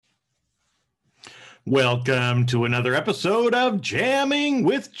Welcome to another episode of Jamming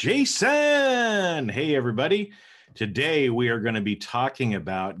with Jason. Hey, everybody. Today we are going to be talking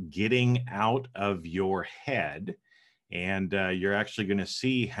about getting out of your head. And you're actually going to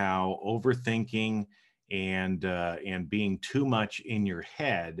see how overthinking and being too much in your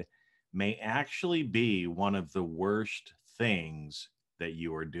head may actually be one of the worst things that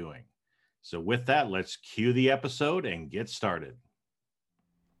you are doing. So, with that, let's cue the episode and get started.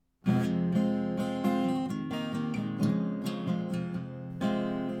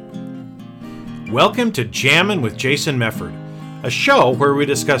 Welcome to Jammin' with Jason Mefford, a show where we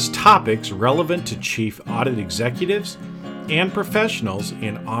discuss topics relevant to chief audit executives and professionals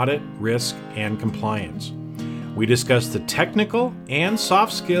in audit, risk, and compliance. We discuss the technical and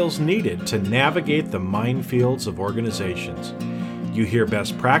soft skills needed to navigate the minefields of organizations. You hear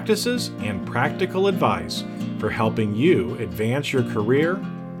best practices and practical advice for helping you advance your career,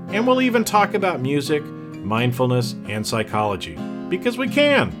 and we'll even talk about music, mindfulness, and psychology, because we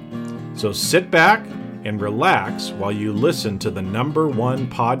can. So sit back and relax while you listen to the #1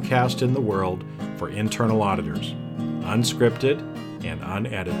 podcast in the world for internal auditors, unscripted and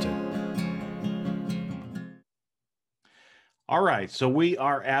unedited. All right, so we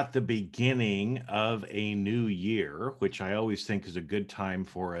are at the beginning of a new year, which I always think is a good time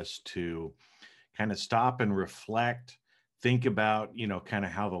for us to kind of stop and reflect, think about, kind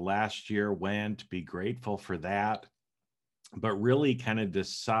of how the last year went, be grateful for that, but really kind of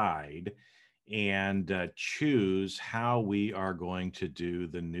decide and choose how we are going to do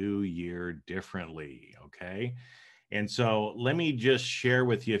the new year differently. Okay. And so let me just share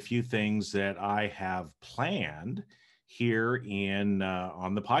with you a few things that I have planned here in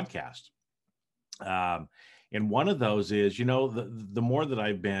on the podcast. Um, and one of those is, the more that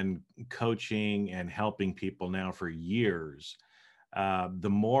I've been coaching and helping people now for years, the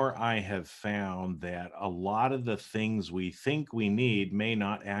more I have found that a lot of the things we think we need may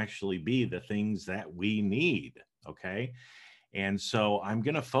not actually be the things that we need. Okay. And so I'm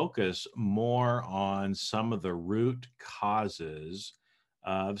going to focus more on some of the root causes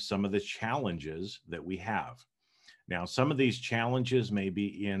of some of the challenges that we have. Now, some of these challenges may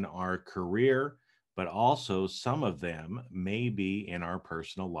be in our career, but also some of them may be in our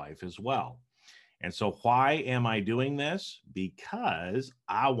personal life as well. And so, why am I doing this? Because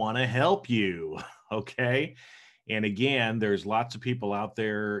I want to help you. Okay. And again, there's lots of people out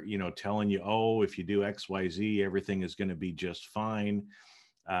there, telling you, oh, if you do XYZ, everything is going to be just fine.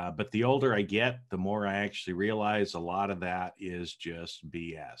 But the older I get, the more I actually realize a lot of that is just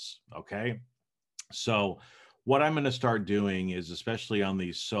BS. Okay. So, what I'm going to start doing is, especially on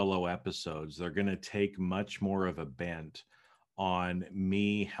these solo episodes, they're going to take much more of a bent on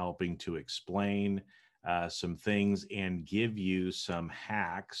me helping to explain some things and give you some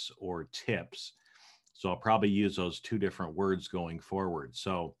hacks or tips. So I'll probably use those two different words going forward.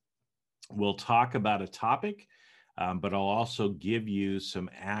 So we'll talk about a topic, but I'll also give you some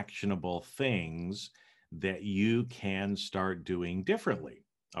actionable things that you can start doing differently.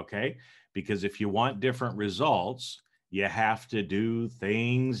 Okay. Because if you want different results, you have to do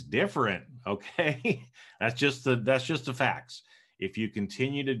things different. Okay. That's just the facts. If you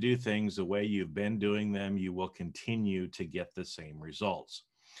continue to do things the way you've been doing them, you will continue to get the same results.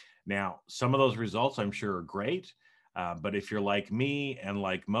 Now, some of those results I'm sure are great, but if you're like me and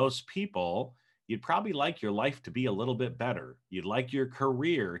like most people, you'd probably like your life to be a little bit better. You'd like your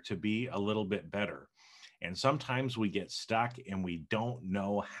career to be a little bit better. And sometimes we get stuck and we don't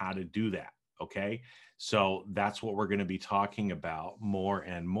know how to do that. Okay. So that's what we're going to be talking about more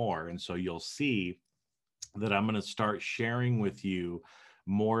and more. And so you'll see that I'm going to start sharing with you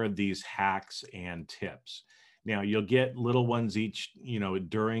more of these hacks and tips. Now, you'll get little ones each,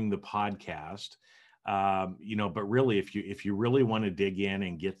 during the podcast. But really, if you really want to dig in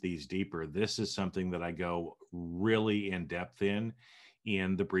and get these deeper, this is something that I go really in depth in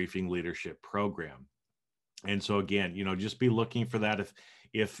the Briefing Leadership Program. And so again, just be looking for that.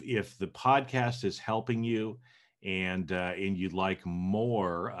 If the podcast is helping you and you'd like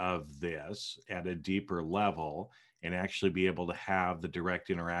more of this at a deeper level and actually be able to have the direct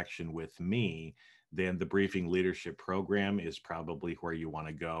interaction with me, then the Briefing Leadership Program is probably where you want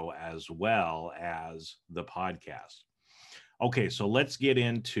to go, as well as the podcast. Okay, so let's get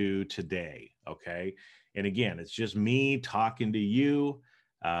into today. Okay. And again, it's just me talking to you,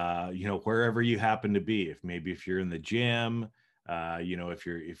 wherever you happen to be. If you're in the gym,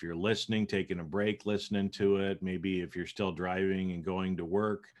 if you're listening, taking a break, listening to it, maybe if you're still driving and going to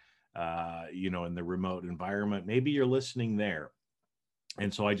work, in the remote environment, maybe you're listening there.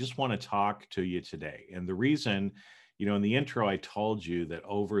 And so I just want to talk to you today. And the reason, in the intro, I told you that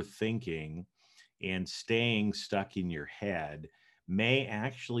overthinking and staying stuck in your head may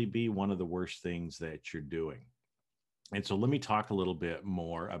actually be one of the worst things that you're doing. And so let me talk a little bit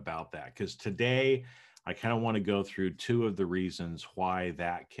more about that, because today I kind of want to go through two of the reasons why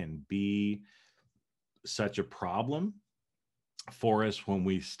that can be such a problem for us when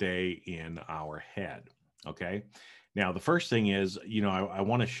we stay in our head. Okay. Now, the first thing is, I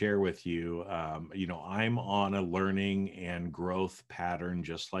want to share with you, I'm on a learning and growth pattern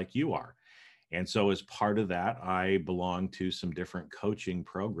just like you are. And so, as part of that, I belong to some different coaching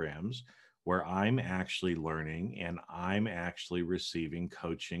programs where I'm actually learning and I'm actually receiving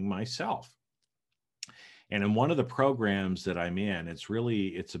coaching myself. And in one of the programs that I'm in,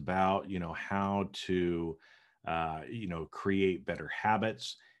 it's about, how to, create better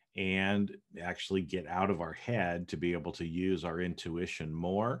habits and actually get out of our head to be able to use our intuition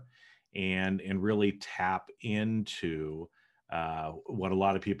more and really tap into what a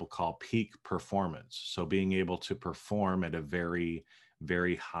lot of people call peak performance. So being able to perform at a very,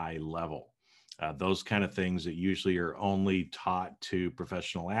 very high level. Those kind of things that usually are only taught to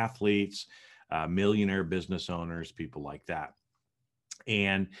professional athletes, millionaire business owners, people like that.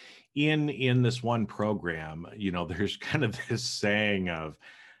 And in this one program, there's kind of this saying of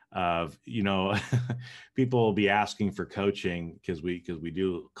people will be asking for coaching because we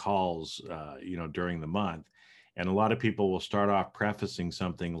do calls during the month, and a lot of people will start off prefacing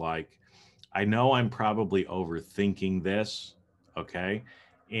something like, I know I'm probably overthinking this, okay?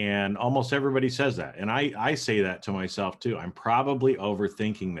 And almost everybody says that, and I say that to myself too. I'm probably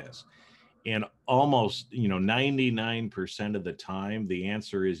overthinking this. And almost, 99% of the time, the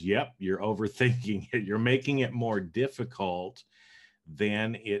answer is, yep, you're overthinking it. You're making it more difficult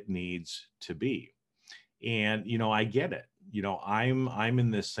than it needs to be. And, I get it. I'm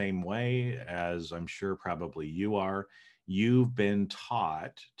in this same way, as I'm sure probably you are. You've been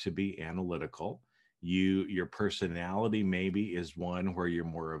taught to be analytical. Your personality maybe is one where you're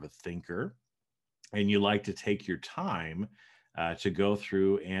more of a thinker and you like to take your time to go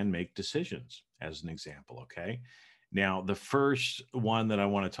through and make decisions, as an example. Okay. Now, the first one that I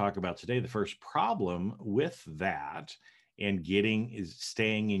want to talk about today, the first problem with that and is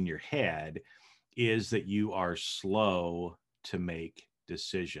staying in your head, is that you are slow to make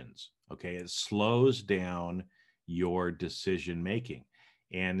decisions. Okay. It slows down your decision making.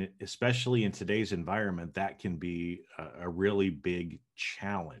 And especially in today's environment, that can be a really big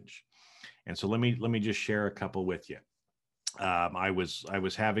challenge. And so let me just share a couple with you. I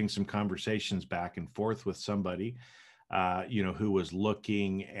was having some conversations back and forth with somebody, who was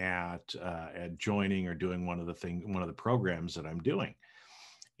looking at joining or doing one of the programs that I'm doing,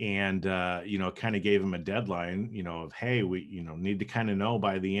 and kind of gave him a deadline, of, hey, we need to kind of know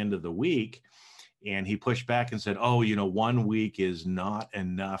by the end of the week. And he pushed back and said, oh, 1 week is not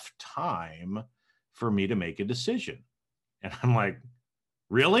enough time for me to make a decision. And I'm like,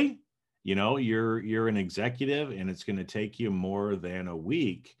 really? You're an executive and it's going to take you more than a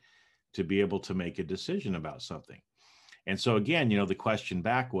week to be able to make a decision about something. And so again, the question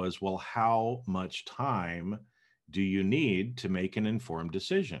back was, well, how much time do you need to make an informed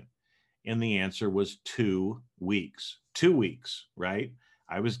decision? And the answer was 2 weeks. 2 weeks, right?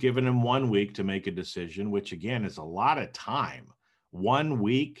 I was giving him 1 week to make a decision, which again is a lot of time. 1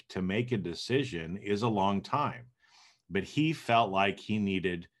 week to make a decision is a long time, but he felt like he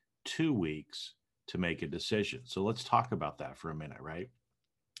needed 2 weeks to make a decision. So let's talk about that for a minute, right?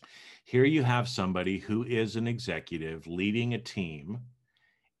 Here you have somebody who is an executive leading a team,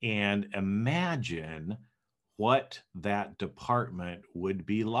 and imagine what that department would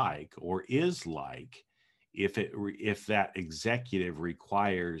be like or is like if that executive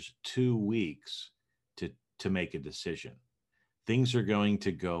requires 2 weeks to make a decision. Things are going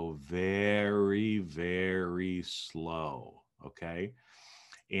to go very, very slow. Okay.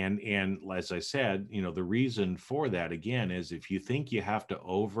 And as I said, the reason for that again is, if you think you have to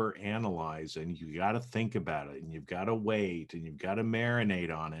over analyze and you got to think about it and you've got to wait and you've got to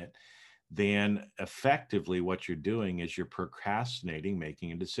marinate on it, then effectively what you're doing is you're procrastinating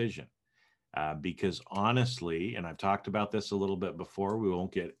making a decision. Because honestly, and I've talked about this a little bit before, we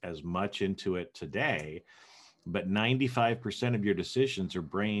won't get as much into it today, but 95% of your decisions are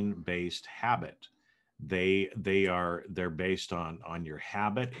brain-based habit. They're based on your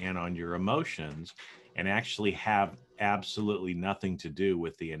habit and on your emotions, and actually have absolutely nothing to do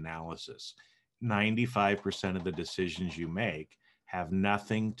with the analysis. 95% of the decisions you make have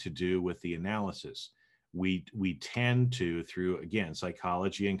nothing to do with the analysis. We tend to, through again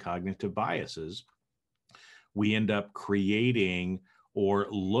psychology and cognitive biases, we end up creating or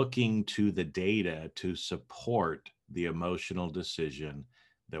looking to the data to support the emotional decision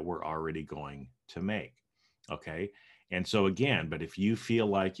that we're already going to make. Okay. And so again, but if you feel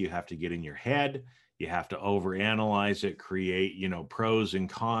like you have to get in your head, you have to overanalyze it, create, pros and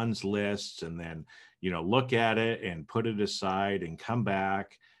cons lists, and then, look at it and put it aside and come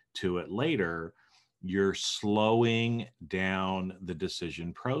back to it later, you're slowing down the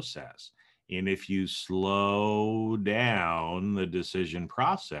decision process. And if you slow down the decision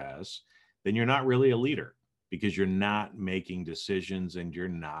process, then you're not really a leader because you're not making decisions and you're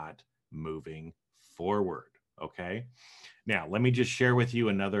not moving forward. Okay. Now, let me just share with you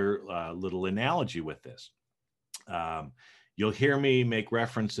another little analogy with this. You'll hear me make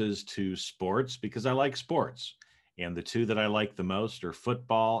references to sports because I like sports. And the two that I like the most are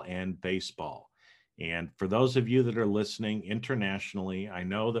football and baseball. And for those of you that are listening internationally, I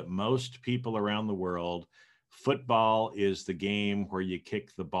know that most people around the world, football is the game where you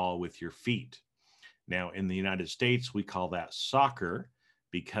kick the ball with your feet. Now, in the United States, we call that soccer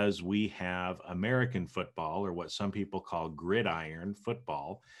because we have American football, or what some people call gridiron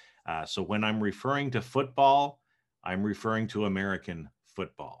football. So when I'm referring to football, I'm referring to American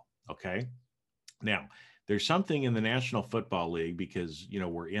football. Okay. Now, there's something in the National Football League because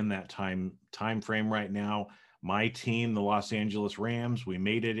we're in that time frame right now. My team, the Los Angeles Rams, we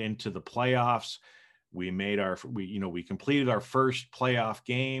made it into the playoffs. We completed our first playoff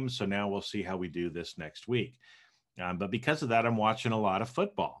game. So now we'll see how we do this next week. But because of that, I'm watching a lot of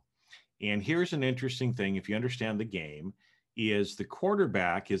football. And here's an interesting thing. If you understand the game, is the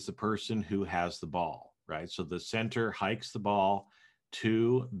quarterback is the person who has the ball, right? So the center hikes the ball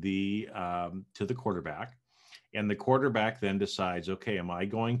to the quarterback, and the quarterback then decides, okay, am I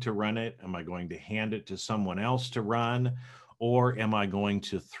going to run it? Am I going to hand it to someone else to run? Or am I going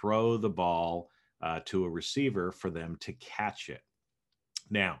to throw the ball to a receiver for them to catch it?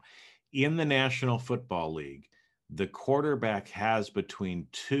 Now, in the National Football League, the quarterback has between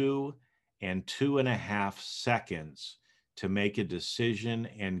 2 and 2.5 seconds to make a decision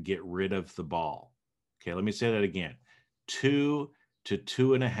and get rid of the ball. Okay, let me say that again. 2 to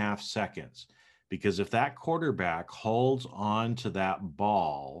 2.5 seconds. Because if that quarterback holds on to that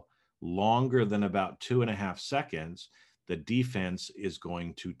ball longer than about 2.5 seconds, the defense is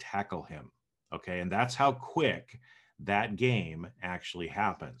going to tackle him. Okay, and that's how quick that game actually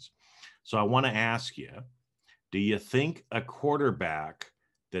happens. So I want to ask you, do you think a quarterback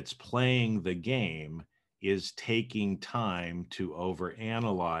that's playing the game is taking time to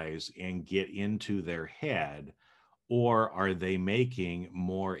overanalyze and get into their head, or are they making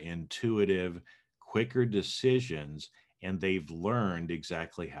more intuitive, quicker decisions and they've learned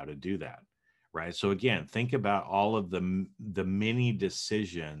exactly how to do that? Right. So again, think about all of the many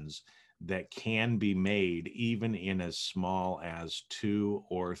decisions that can be made even in as small as 2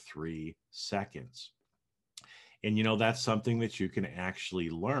 or 3 seconds. And that's something that you can actually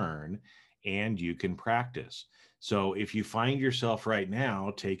learn and you can practice. So if you find yourself right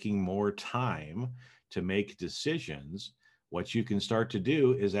now taking more time to make decisions, what you can start to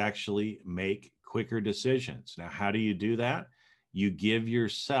do is actually make quicker decisions. Now, how do you do that? You give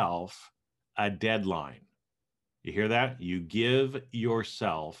yourself a deadline. You hear that? You give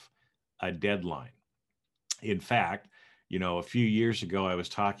yourself a deadline. In fact, a few years ago, I was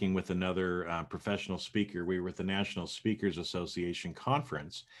talking with another professional speaker. We were at the National Speakers Association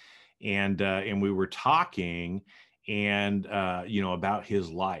conference, and we were talking and about his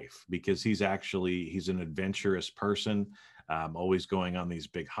life, because he's an adventurous person, always going on these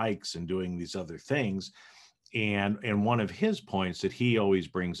big hikes and doing these other things. And one of his points that he always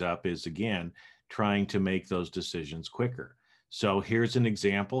brings up is, again, trying to make those decisions quicker. So here's an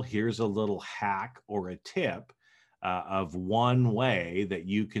example. Here's a little hack or a tip of one way that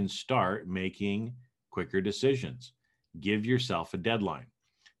you can start making quicker decisions. Give yourself a deadline.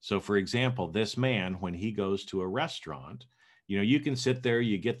 So for example, this man, when he goes to a restaurant, you can sit there,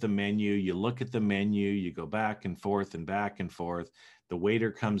 you get the menu, you look at the menu, you go back and forth and back and forth. The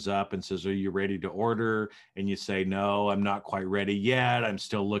waiter comes up and says, "Are you ready to order?" And you say, "No, I'm not quite ready yet. I'm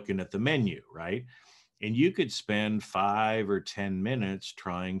still looking at the menu," right? And you could spend 5 or 10 minutes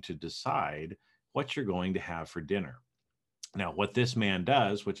trying to decide what you're going to have for dinner. Now, what this man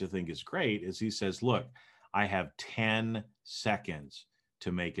does, which I think is great, is he says, "Look, I have 10 seconds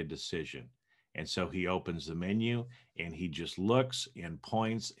to make a decision." And so he opens the menu and he just looks and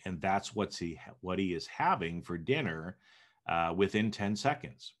points, and that's what he is having for dinner within 10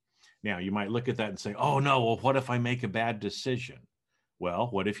 seconds. Now, you might look at that and say, "Oh no, well, what if I make a bad decision?" Well,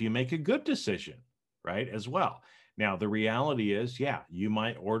 what if you make a good decision, right, as well? Now, the reality is, yeah, you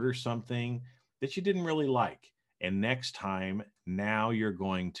might order something that you didn't really like. And next time, now you're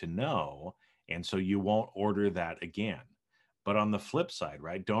going to know. And so you won't order that again. But on the flip side,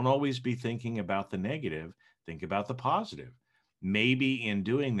 right, don't always be thinking about the negative, think about the positive. Maybe in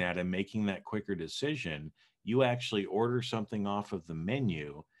doing that and making that quicker decision, you actually order something off of the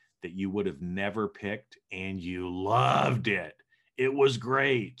menu that you would have never picked and you loved it. It was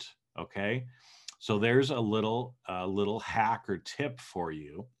great. Okay. So there's a little hack or tip for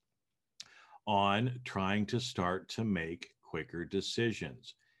you on trying to start to make quicker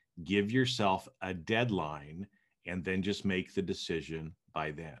decisions. Give yourself a deadline and then just make the decision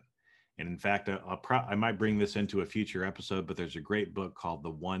by then. And in fact, I might bring this into a future episode, but there's a great book called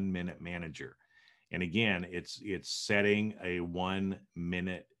The 1 Minute Manager. And again, it's setting a 1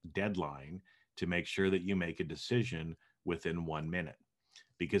 minute deadline to make sure that you make a decision within 1 minute.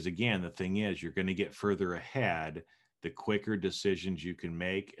 Because again, the thing is, you're going to get further ahead the quicker decisions you can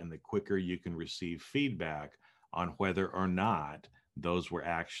make and the quicker you can receive feedback on whether or not those were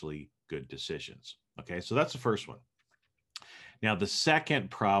actually good decisions. Okay, so that's the first one. Now, the second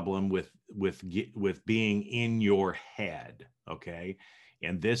problem with being in your head, okay,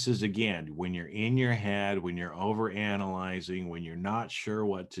 and this is again when you're in your head, when you're over analyzing, when you're not sure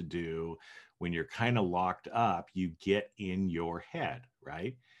what to do, when you're kind of locked up, you get in your head,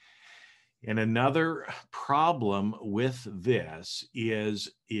 right? And another problem with this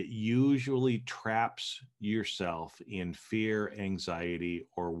is it usually traps yourself in fear, anxiety,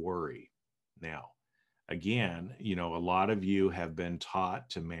 or worry. Now, again, a lot of you have been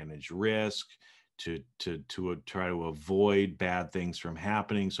taught to manage risk, to try to avoid bad things from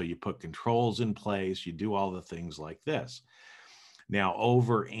happening. So you put controls in place, you do all the things like this. Now,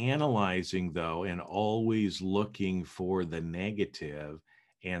 over analyzing though, and always looking for the negative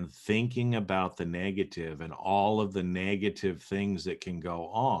and thinking about the negative and all of the negative things that can go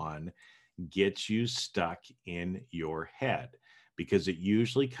on gets you stuck in your head because it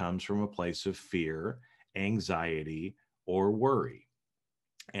usually comes from a place of fear, anxiety, or worry.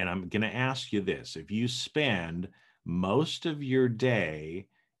 And I'm going to ask you this: if you spend most of your day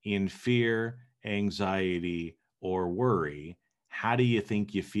in fear, anxiety, or worry, how do you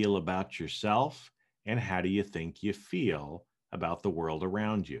think you feel about yourself? And how do you think you feel about the world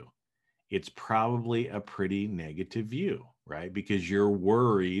around you? It's probably a pretty negative view, right? Because you're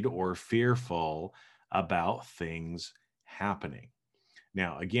worried or fearful about things happening.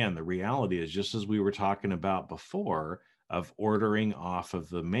 Now, again, the reality is just as we were talking about before of ordering off of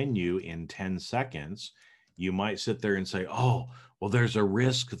the menu in 10 seconds, you might sit there and say, oh, well, there's a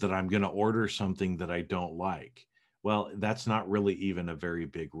risk that I'm going to order something that I don't like. Well, that's not really even a very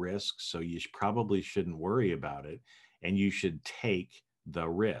big risk. So you probably shouldn't worry about it and you should take the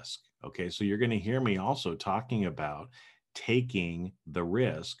risk. Okay. So you're going to hear me also talking about taking the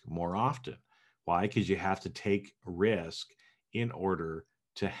risk more often. Why? Because you have to take risk in order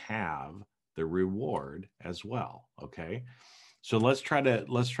to have the reward as well. Okay. So let's try to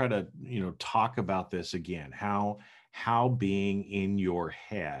talk about this again. How being in your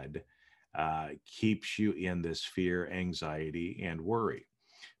head keeps you in this fear, anxiety, and worry.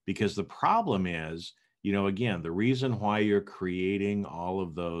 Because the problem is, again, the reason why you're creating all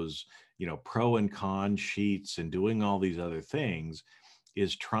of those, pro and con sheets and doing all these other things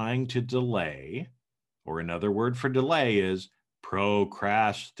is trying to delay, or another word for delay is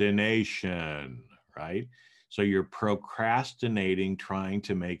procrastination, right? So you're procrastinating trying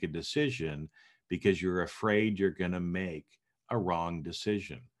to make a decision because you're afraid you're going to make a wrong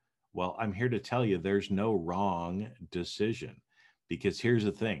decision. Well, I'm here to tell you there's no wrong decision, because here's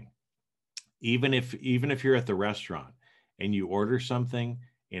the thing. Even if you're at the restaurant and you order something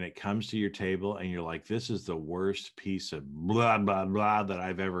and it comes to your table and you're like, this is the worst piece of blah blah blah that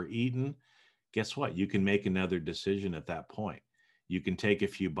I've ever eaten, guess what? You can make another decision at that point. You can take a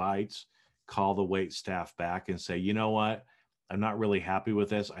few bites, call the wait staff back and say, you know what? I'm not really happy with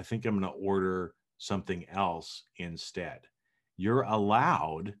this. I think I'm going to order something else instead. You're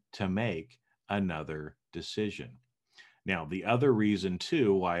allowed to make another decision. Now, the other reason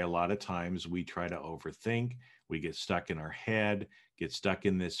too, why a lot of times we try to overthink, we get stuck in our head, get stuck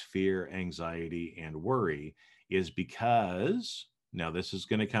in this fear, anxiety, and worry is because, now this is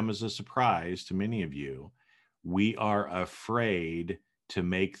going to come as a surprise to many of you, we are afraid to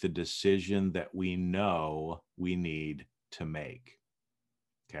make the decision that we know we need to make.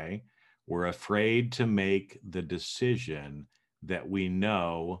 Okay. We're afraid to make the decision that we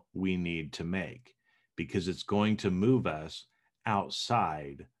know we need to make because it's going to move us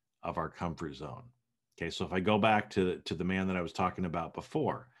outside of our comfort zone. Okay. So if I go back to the man that I was talking about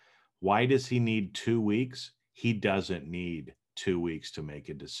before, why does he need 2 weeks? He doesn't need 2 weeks to make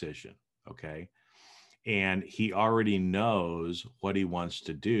a decision. Okay. And he already knows what he wants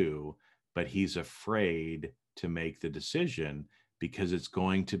to do, but he's afraid to make the decision because it's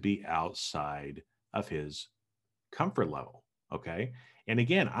going to be outside of his comfort level. Okay. And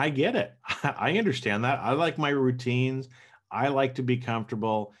again, I get it. I understand that. I like my routines. I like to be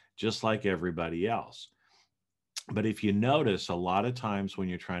comfortable just like everybody else. But if you notice, a lot of times when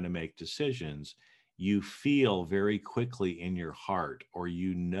you're trying to make decisions, you feel very quickly in your heart, or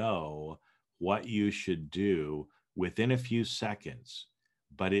you know what you should do within a few seconds,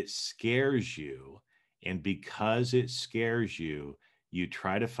 but it scares you. And because it scares you, you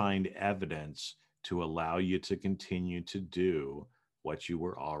try to find evidence to allow you to continue to do what you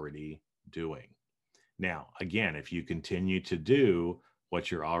were already doing. Now, again, if you continue to do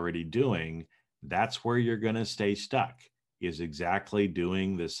what you're already doing, that's where you're going to stay stuck, is exactly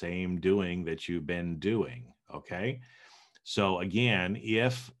doing the same doing that you've been doing. Okay. So again,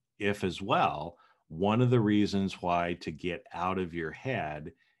 if as well, one of the reasons why to get out of your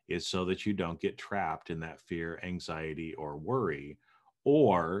head is so that you don't get trapped in that fear, anxiety, or worry,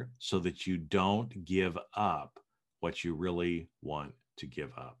 or so that you don't give up what you really want to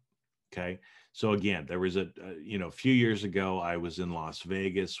give up. Okay. So again, there was a few years ago, I was in Las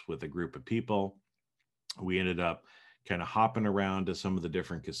Vegas with a group of people. We ended up kind of hopping around to some of the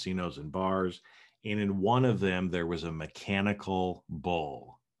different casinos and bars. And in one of them, there was a mechanical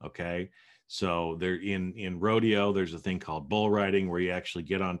bull. Okay. So there in rodeo, there's a thing called bull riding where you actually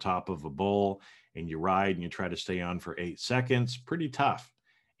get on top of a bull and you ride and you try to stay on for 8 seconds. Pretty tough.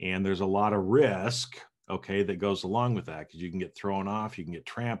 And there's a lot of risk, okay, that goes along with that, because you can get thrown off, you can get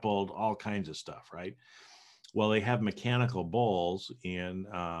trampled, all kinds of stuff, right? Well, they have mechanical bulls in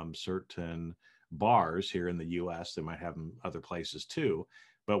certain bars here in the US. They might have them other places too,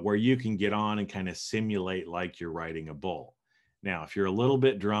 but where you can get on and kind of simulate like you're riding a bull. Now, if you're a little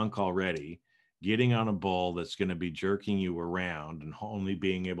bit drunk already, getting on a bull that's going to be jerking you around and only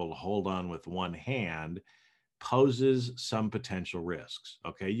being able to hold on with one hand poses some potential risks.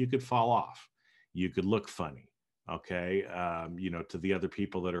 Okay. You could fall off. You could look funny. Okay. To the other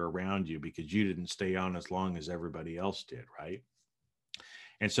people that are around you because you didn't stay on as long as everybody else did. Right.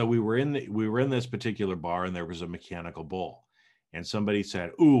 And so we were in this particular bar and there was a mechanical bull. And somebody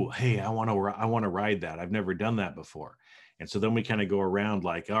said, "Ooh, hey, I want to ride that. I've never done that before." And so then we kind of go around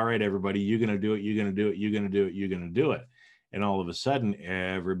like, "All right, everybody, you're going to do it. You're going to do it. You're going to do it. You're going to do it." And all of a sudden,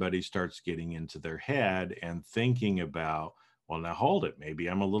 everybody starts getting into their head and thinking about, well, now hold it. Maybe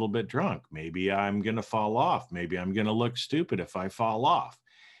I'm a little bit drunk. Maybe I'm going to fall off. Maybe I'm going to look stupid if I fall off.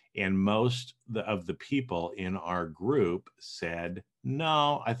 And most of the people in our group said,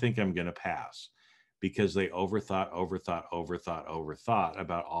 no, I think I'm going to pass, because they overthought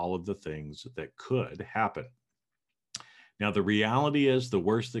about all of the things that could happen. Now, the reality is the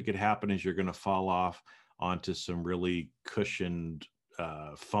worst that could happen is you're going to fall off onto some really cushioned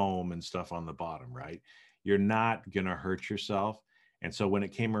foam and stuff on the bottom, right? You're not going to hurt yourself. And so when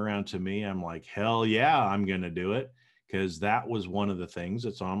it came around to me, I'm like, hell yeah, I'm going to do it. Because that was one of the things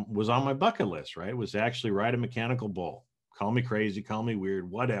was on my bucket list, right? It was actually ride a mechanical bull. Call me crazy, call me weird,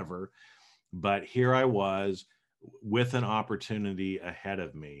 whatever. But here I was with an opportunity ahead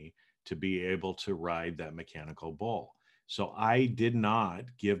of me to be able to ride that mechanical bull. So I did not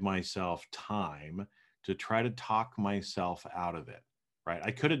give myself time to try to talk myself out of it, right?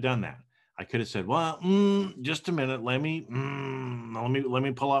 I could have done that. I could have said, well, just a minute. Let me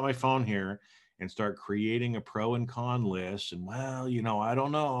pull out my phone here and start creating a pro and con list. And well, I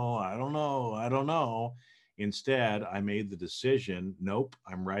don't know. Instead, I made the decision, nope,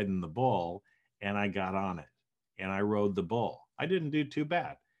 I'm riding the bull, and I got on it and I rode the bull. I didn't do too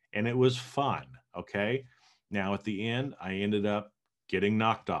bad and it was fun. Okay. Now at the end, I ended up getting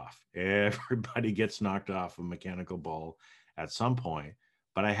knocked off. Everybody gets knocked off a mechanical bull at some point,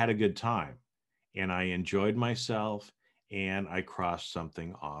 but I had a good time and I enjoyed myself and I crossed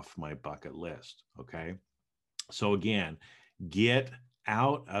something off my bucket list. Okay. So again, get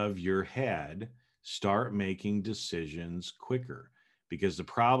out of your head, start making decisions quicker. Because the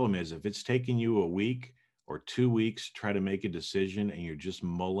problem is, if it's taking you a week or 2 weeks to try to make a decision and you're just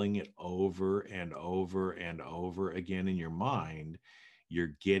mulling it over and over and over again in your mind,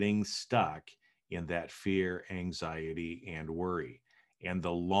 you're getting stuck in that fear, anxiety, and worry. And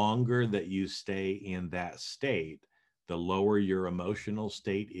the longer that you stay in that state, the lower your emotional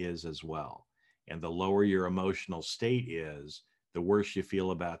state is as well. And the lower your emotional state is, the worse you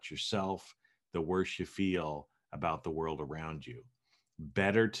feel about yourself, the worse you feel about the world around you.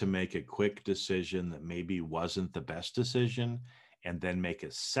 Better to make a quick decision that maybe wasn't the best decision and then make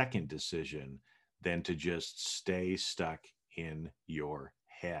a second decision than to just stay stuck in your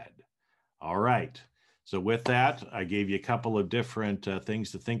head. All right. So with that, I gave you a couple of different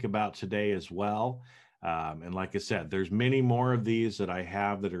things to think about today as well. And like I said, there's many more of these that I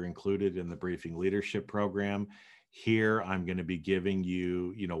have that are included in the Briefing Leadership Program. Here, I'm going to be giving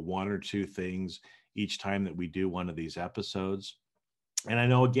you, one or two things each time that we do one of these episodes. And I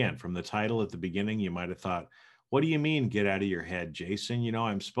know, again, from the title at the beginning, you might have thought, what do you mean get out of your head, Jason?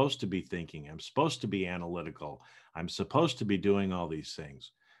 I'm supposed to be thinking. I'm supposed to be analytical. I'm supposed to be doing all these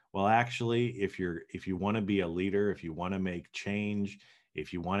things. Well, actually, if you want to be a leader, if you want to make change,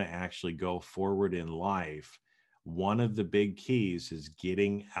 if you want to actually go forward in life, one of the big keys is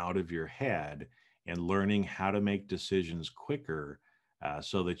getting out of your head and learning how to make decisions quicker,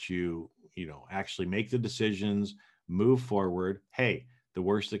 so that you actually make the decisions, move forward. Hey, the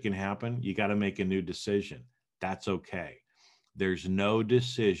worst that can happen, you got to make a new decision. That's okay. There's no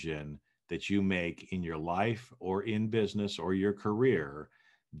decision that you make in your life or in business or your career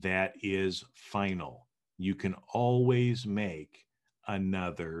that is final. You can always make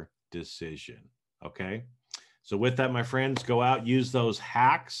another decision. Okay. So, with that, my friends, go out, use those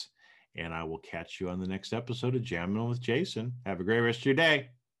hacks, and I will catch you on the next episode of Jamming with Jason. Have a great rest of your day.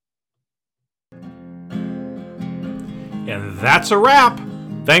 And that's a wrap.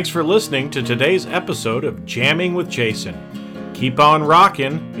 Thanks for listening to today's episode of Jamming with Jason. Keep on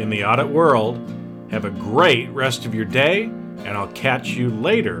rocking in the audit world. Have a great rest of your day, and I'll catch you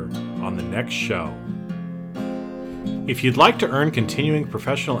later on the next show. If you'd like to earn continuing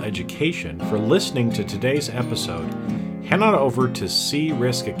professional education for listening to today's episode, head on over to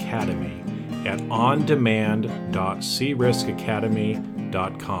C-Risk Academy at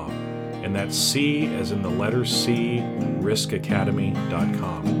ondemand.criskacademy.com. And that's C as in the letter C,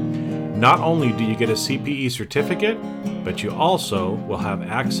 riskacademy.com. Not only do you get a CPE certificate, but you also will have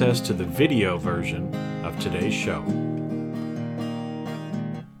access to the video version of today's show.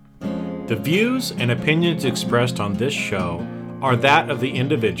 The views and opinions expressed on this show are that of the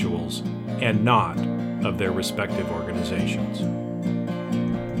individuals and not of their respective organizations.